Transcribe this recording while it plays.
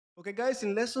Okay guys,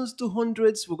 in lessons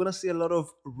 200s, we're gonna see a lot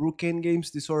of Rook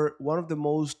Endgames. These are one of the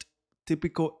most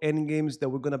typical endgames that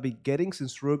we're gonna be getting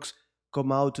since Rooks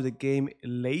come out to the game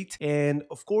late. And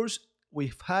of course,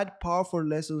 we've had powerful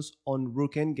lessons on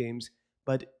Rook Endgames,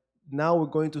 but now we're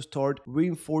going to start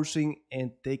reinforcing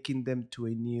and taking them to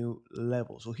a new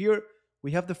level. So here we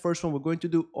have the first one. We're going to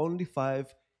do only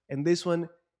 5, and this one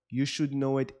you should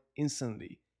know it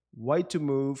instantly. Why to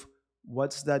move?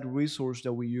 What's that resource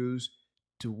that we use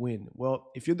to win? Well,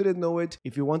 if you didn't know it,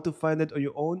 if you want to find it on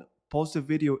your own, pause the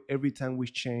video every time we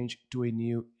change to a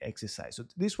new exercise. So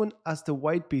this one has the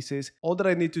white pieces. All that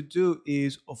I need to do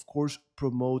is, of course,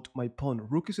 promote my pawn.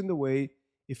 Rook is in the way.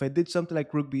 If I did something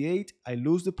like Rook B8, I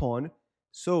lose the pawn.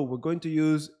 So we're going to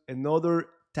use another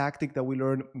tactic that we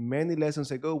learned many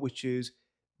lessons ago, which is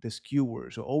the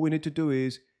skewer. So all we need to do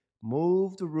is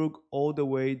move the rook all the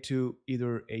way to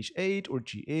either h8 or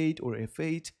g8 or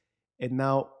f8. And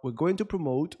now we're going to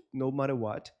promote no matter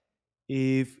what.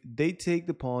 If they take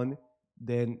the pawn,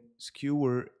 then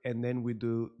skewer, and then we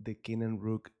do the king and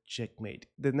rook checkmate.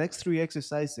 The next 3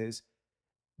 exercises,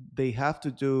 they have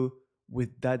to do with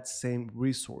that same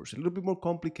resource. A little bit more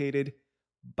complicated,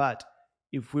 but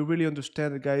if we really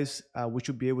understand it, guys, we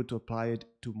should be able to apply it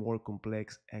to more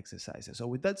complex exercises. So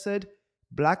with that said,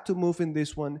 black to move in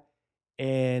this one,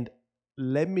 and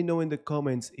let me know in the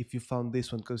comments if you found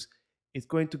this one, because it's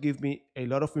going to give me a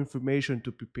lot of information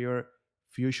to prepare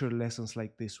future lessons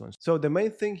like this one. So the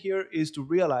main thing here is to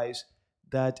realize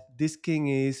that this king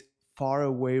is far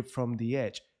away from the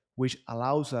edge, which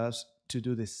allows us to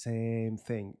do the same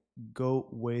thing. Go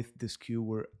with the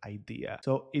skewer idea.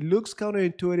 So it looks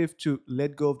counterintuitive to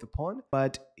let go of the pawn,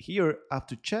 but here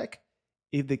after check,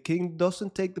 if the king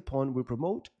doesn't take the pawn, we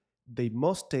promote. They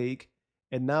must take,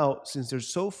 and now since they're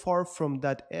so far from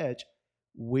that edge,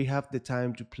 we have the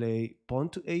time to play pawn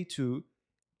to a2,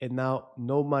 and now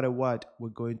no matter what, we're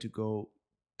going to go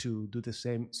to do the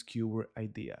same skewer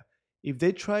idea. If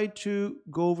they try to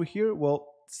go over here, well,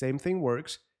 same thing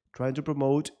works. Trying to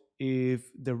promote, if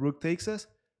the rook takes us,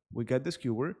 we get the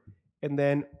skewer. And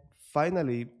then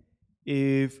finally,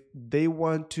 if they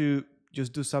want to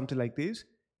just do something like this,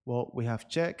 well, we have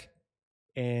check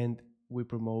and we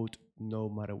promote no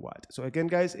matter what. So again,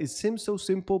 guys, it seems so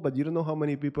simple, but you don't know how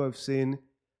many people I've seen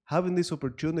having these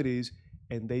opportunities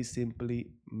and they simply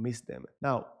miss them.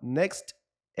 Now, next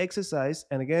exercise,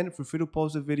 and again, feel free to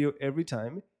pause the video every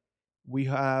time. We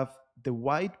have the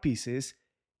white pieces,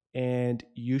 and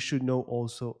you should know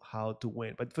also how to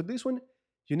win. But for this one,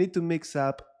 you need to mix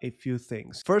up a few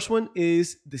things. First one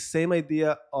is the same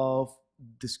idea of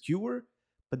the skewer,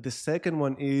 but the second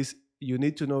one is you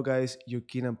need to know, guys, your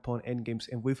king and pawn endgames.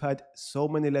 And we've had so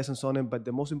many lessons on them, but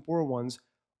the most important ones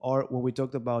are when we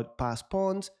talked about passed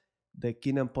pawns, the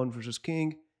king and pawn versus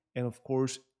king, and of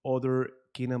course, other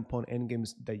king and pawn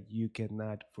endgames that you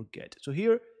cannot forget. So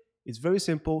here, it's very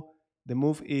simple. The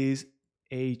move is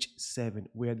h7.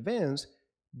 We advance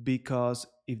because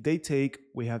if they take,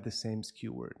 we have the same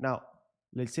skewer. Now,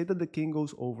 let's say that the king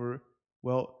goes over.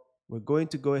 Well, we're going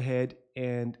to go ahead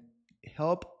and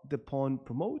help the pawn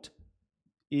promote.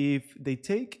 If they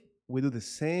take, we do the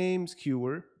same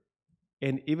skewer.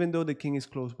 And even though the king is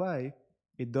close by,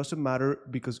 it doesn't matter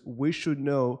because we should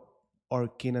know our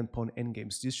king and pawn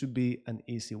endgames. This should be an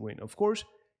easy win. Of course,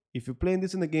 if you're playing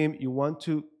this in the game, you want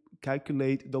to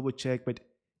calculate, double check, but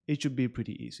it should be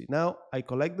pretty easy. Now, I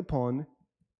collect the pawn,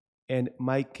 and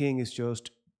my king is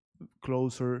just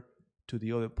closer to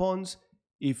the other pawns.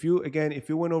 If you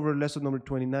went over lesson number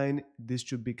 29, this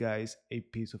should be, guys, a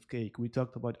piece of cake. We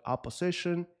talked about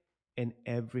opposition and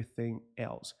everything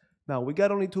else. Now, we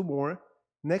got only 2 more.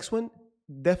 Next one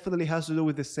definitely has to do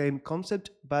with the same concept,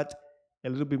 but a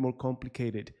little bit more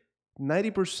complicated.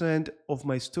 90% of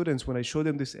my students, when I show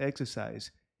them this exercise,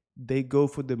 they go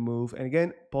for the move. And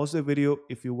again, pause the video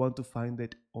if you want to find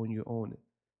it on your own.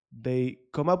 They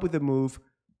come up with the move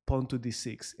pawn to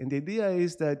d6. And the idea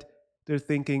is that they're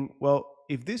thinking, well,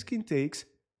 if this king takes,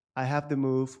 I have the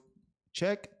move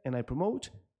check and I promote.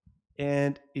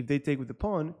 And if they take with the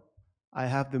pawn, I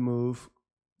have the move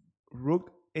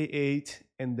rook a8,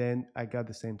 and then I got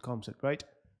the same concept, right?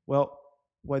 Well,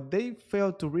 what they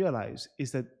failed to realize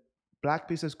is that black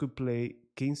pieces could play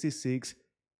king c6,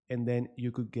 and then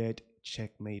you could get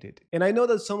checkmated. And I know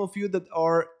that some of you that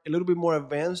are a little bit more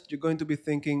advanced, you're going to be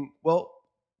thinking, well,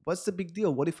 what's the big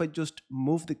deal? What if I just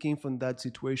move the king from that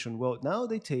situation? Well, now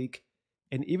they take,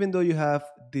 and even though you have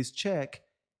this check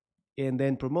and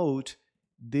then promote,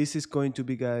 this is going to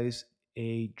be, guys,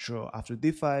 a draw. After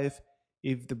d5,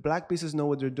 if the black pieces know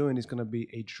what they're doing, it's going to be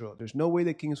a draw. There's no way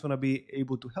the king is going to be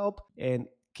able to help, and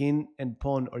king and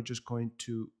pawn are just going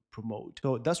to promote.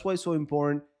 So that's why it's so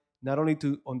important not only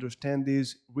to understand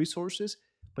these resources,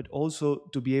 but also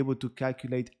to be able to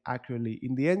calculate accurately.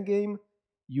 In the end game,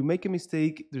 you make a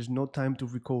mistake, there's no time to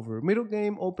recover. Middle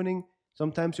game, opening,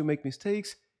 sometimes you make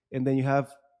mistakes, and then you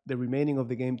have the remaining of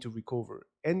the game to recover.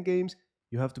 End games,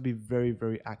 you have to be very,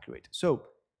 very accurate. So,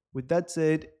 with that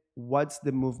said, what's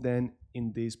the move then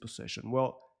in this possession?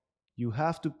 Well, you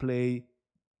have to play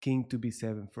king to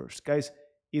b7 first. Guys,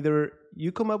 either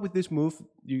you come up with this move,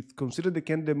 you consider the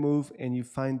candidate move, and you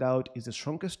find out is the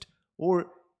strongest, or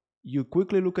you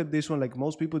quickly look at this one like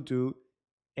most people do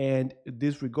and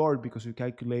disregard because you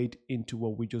calculate into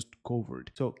what we just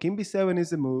covered. So king b7 is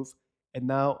the move, and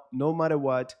now no matter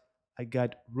what, I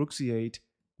got rook c8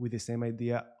 with the same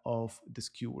idea of the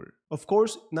skewer. Of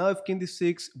course, now if king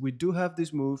d6, we do have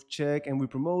this move, check, and we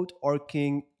promote. Our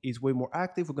king is way more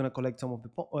active. We're gonna collect some of the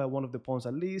one of the pawns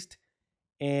at least,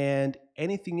 and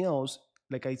anything else,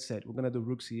 like I said, we're gonna do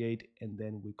rook c8 and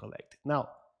then we collect. Now,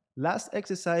 last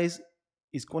exercise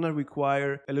is gonna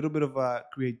require a little bit of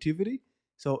creativity.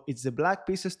 So it's the black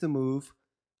pieces to move.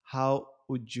 How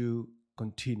would you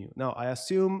continue? Now, I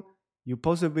assume you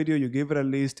pause the video, you give it at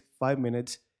least 5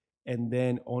 minutes, and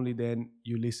then only then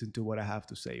you listen to what I have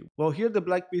to say. Well, here the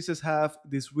black pieces have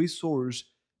this resource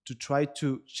to try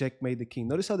to checkmate the king.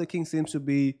 Notice how the king seems to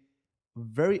be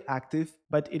very active,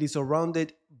 but it is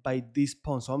surrounded by this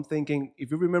pawn. So I'm thinking,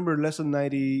 if you remember lesson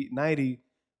 90,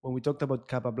 when we talked about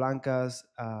Capablanca's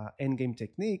endgame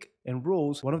technique and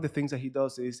rules, one of the things that he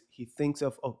does is he thinks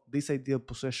of this ideal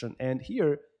possession. And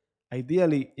here,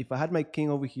 ideally, if I had my king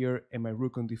over here and my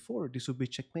rook on d4, this would be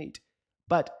checkmate.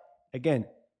 But again,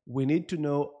 we need to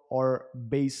know our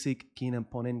basic king and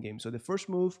pawn endgame. So the first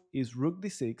move is rook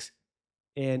d6,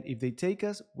 and if they take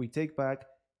us, we take back.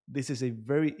 This is a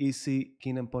very easy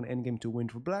king and pawn endgame to win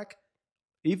for black.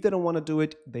 If they don't want to do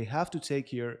it, they have to take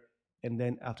here, and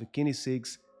then after king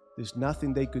e6, there's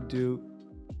nothing they could do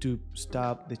to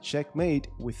stop the checkmate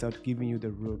without giving you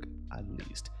the rook at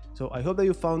least. So I hope that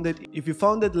you found it. If you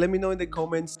found it, let me know in the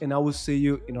comments, and I will see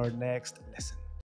you in our next lesson.